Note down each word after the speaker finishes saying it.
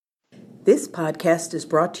This podcast is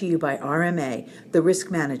brought to you by RMA, the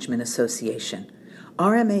Risk Management Association.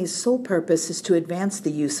 RMA's sole purpose is to advance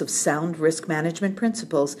the use of sound risk management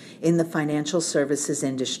principles in the financial services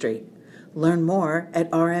industry. Learn more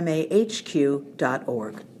at rmahq.org.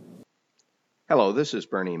 Hello, this is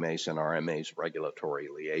Bernie Mason, RMA's regulatory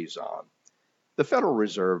liaison. The Federal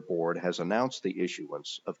Reserve Board has announced the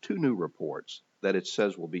issuance of two new reports that it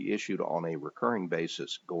says will be issued on a recurring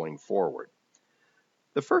basis going forward.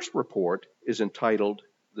 The first report is entitled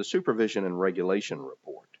the Supervision and Regulation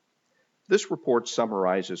Report. This report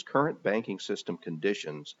summarizes current banking system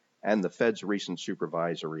conditions and the Fed's recent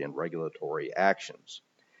supervisory and regulatory actions.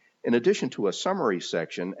 In addition to a summary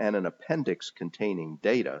section and an appendix containing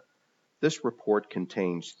data, this report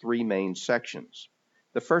contains three main sections.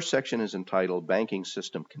 The first section is entitled Banking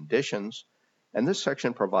System Conditions, and this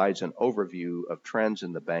section provides an overview of trends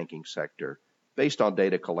in the banking sector based on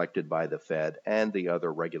data collected by the Fed and the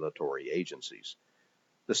other regulatory agencies.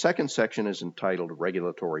 The second section is entitled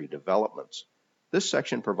Regulatory Developments. This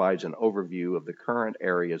section provides an overview of the current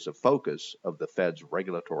areas of focus of the Fed's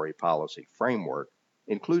regulatory policy framework,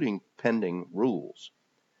 including pending rules.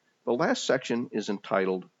 The last section is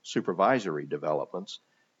entitled Supervisory Developments,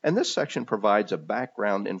 and this section provides a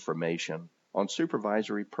background information on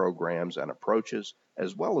supervisory programs and approaches,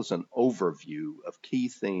 as well as an overview of key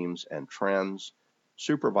themes and trends,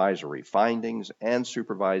 supervisory findings, and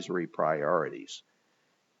supervisory priorities.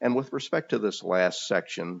 And with respect to this last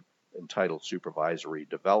section, entitled Supervisory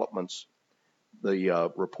Developments,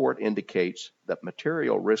 the report indicates that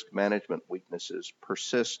material risk management weaknesses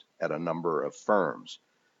persist at a number of firms.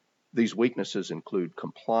 These weaknesses include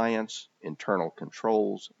compliance, internal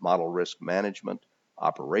controls, model risk management,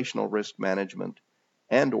 operational risk management,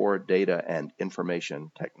 and/or data and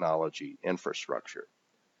information technology infrastructure.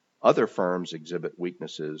 Other firms exhibit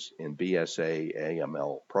weaknesses in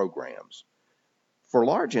BSA/AML programs. For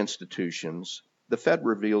large institutions, the Fed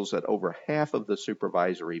reveals that over half of the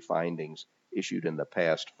supervisory findings issued in the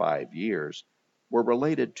past 5 years were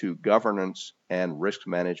related to governance and risk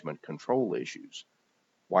management control issues,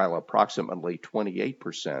 while approximately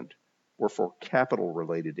 28% were for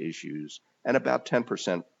capital-related issues and about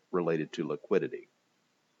 10% related to liquidity.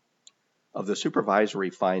 Of the supervisory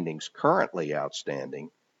findings currently outstanding,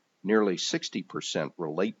 nearly 60%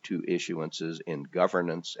 relate to issuances in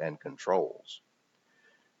governance and controls.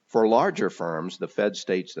 For larger firms, the Fed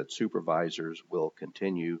states that supervisors will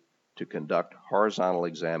continue to conduct horizontal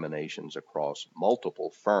examinations across multiple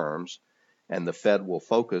firms, and the Fed will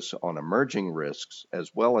focus on emerging risks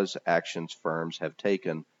as well as actions firms have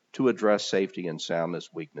taken to address safety and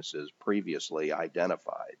soundness weaknesses previously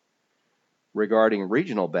identified. Regarding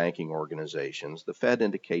regional banking organizations, the Fed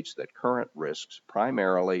indicates that current risks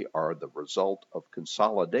primarily are the result of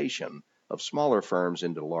consolidation of smaller firms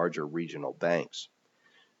into larger regional banks.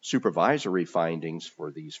 Supervisory findings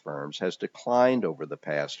for these firms has declined over the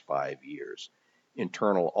past 5 years.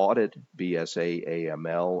 Internal audit,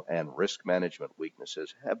 BSA/AML, and risk management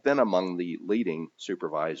weaknesses have been among the leading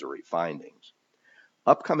supervisory findings.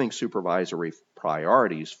 Upcoming supervisory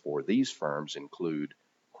priorities for these firms include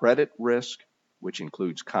credit risk, which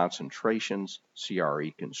includes concentrations, CRE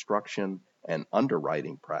construction, and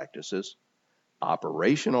underwriting practices,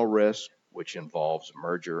 operational risk, which involves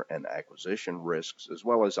merger and acquisition risks, as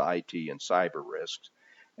well as IT and cyber risks.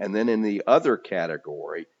 And then in the other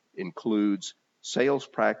category includes sales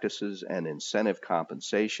practices and incentive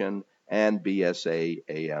compensation, and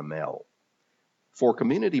BSA/AML. For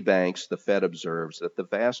community banks, the Fed observes that the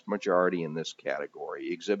vast majority in this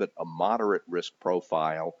category exhibit a moderate risk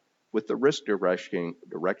profile, with the risk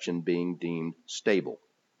direction being deemed stable.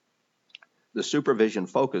 The supervision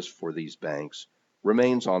focus for these banks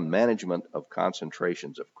remains on management of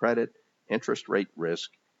concentrations of credit, interest rate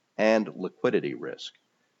risk, and liquidity risk.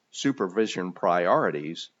 Supervision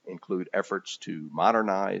priorities include efforts to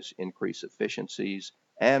modernize, increase efficiencies,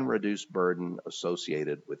 and reduce burden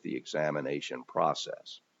associated with the examination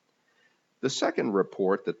process. The second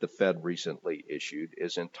report that the Fed recently issued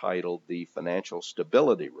is entitled the Financial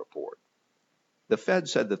Stability Report. The Fed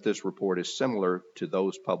said that this report is similar to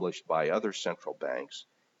those published by other central banks,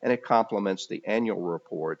 and it complements the annual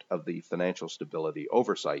report of the Financial Stability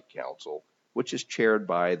Oversight Council, which is chaired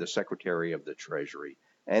by the Secretary of the Treasury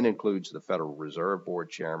and includes the Federal Reserve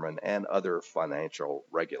Board Chairman and other financial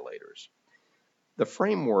regulators. The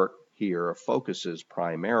framework here focuses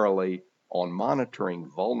primarily on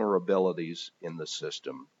monitoring vulnerabilities in the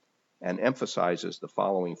system and emphasizes the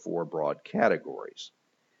following four broad categories: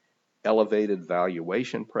 elevated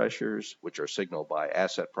valuation pressures, which are signaled by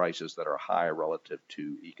asset prices that are high relative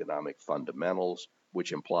to economic fundamentals,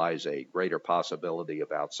 which implies a greater possibility of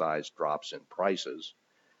outsized drops in prices.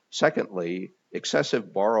 Secondly,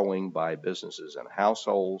 excessive borrowing by businesses and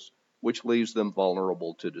households, which leaves them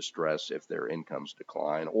vulnerable to distress if their incomes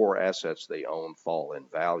decline or assets they own fall in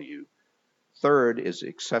value. Third is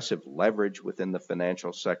excessive leverage within the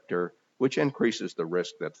financial sector, which increases the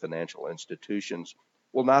risk that financial institutions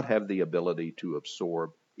will not have the ability to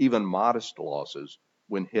absorb even modest losses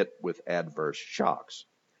when hit with adverse shocks.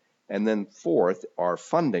 And then fourth are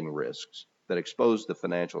funding risks that expose the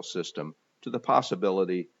financial system to the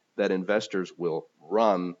possibility that investors will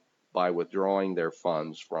run by withdrawing their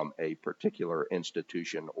funds from a particular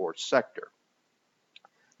institution or sector.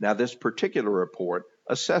 Now, this particular report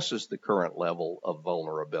assesses the current level of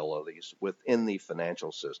vulnerabilities within the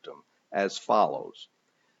financial system as follows.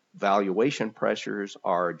 Valuation pressures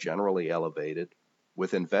are generally elevated,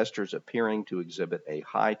 with investors appearing to exhibit a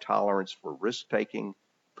high tolerance for risk-taking,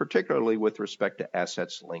 particularly with respect to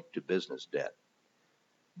assets linked to business debt.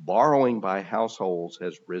 Borrowing by households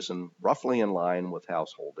has risen roughly in line with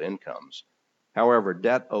household incomes. However,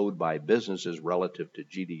 debt owed by businesses relative to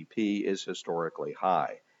GDP is historically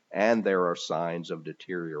high, and there are signs of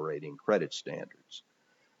deteriorating credit standards.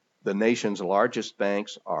 The nation's largest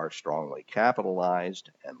banks are strongly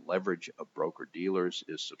capitalized, and leverage of broker-dealers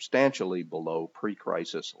is substantially below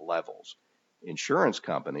pre-crisis levels. Insurance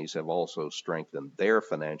companies have also strengthened their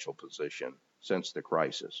financial position since the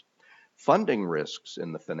crisis. Funding risks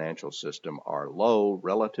in the financial system are low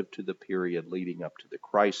relative to the period leading up to the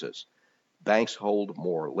crisis. Banks hold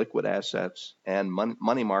more liquid assets, and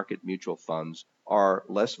money market mutual funds are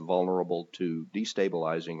less vulnerable to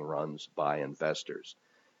destabilizing runs by investors.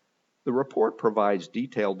 The report provides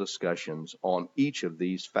detailed discussions on each of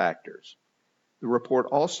these factors. The report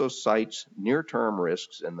also cites near-term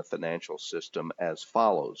risks in the financial system as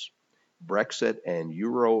follows. Brexit and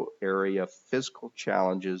euro area fiscal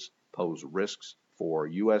challenges pose risks for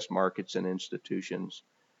U.S. markets and institutions.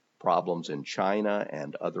 Problems in China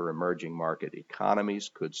and other emerging market economies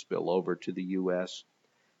could spill over to the U.S.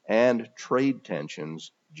 And trade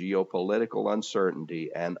tensions, geopolitical uncertainty,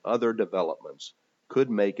 and other developments could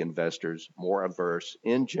make investors more averse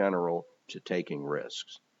in general to taking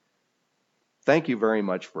risks. Thank you very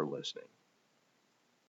much for listening.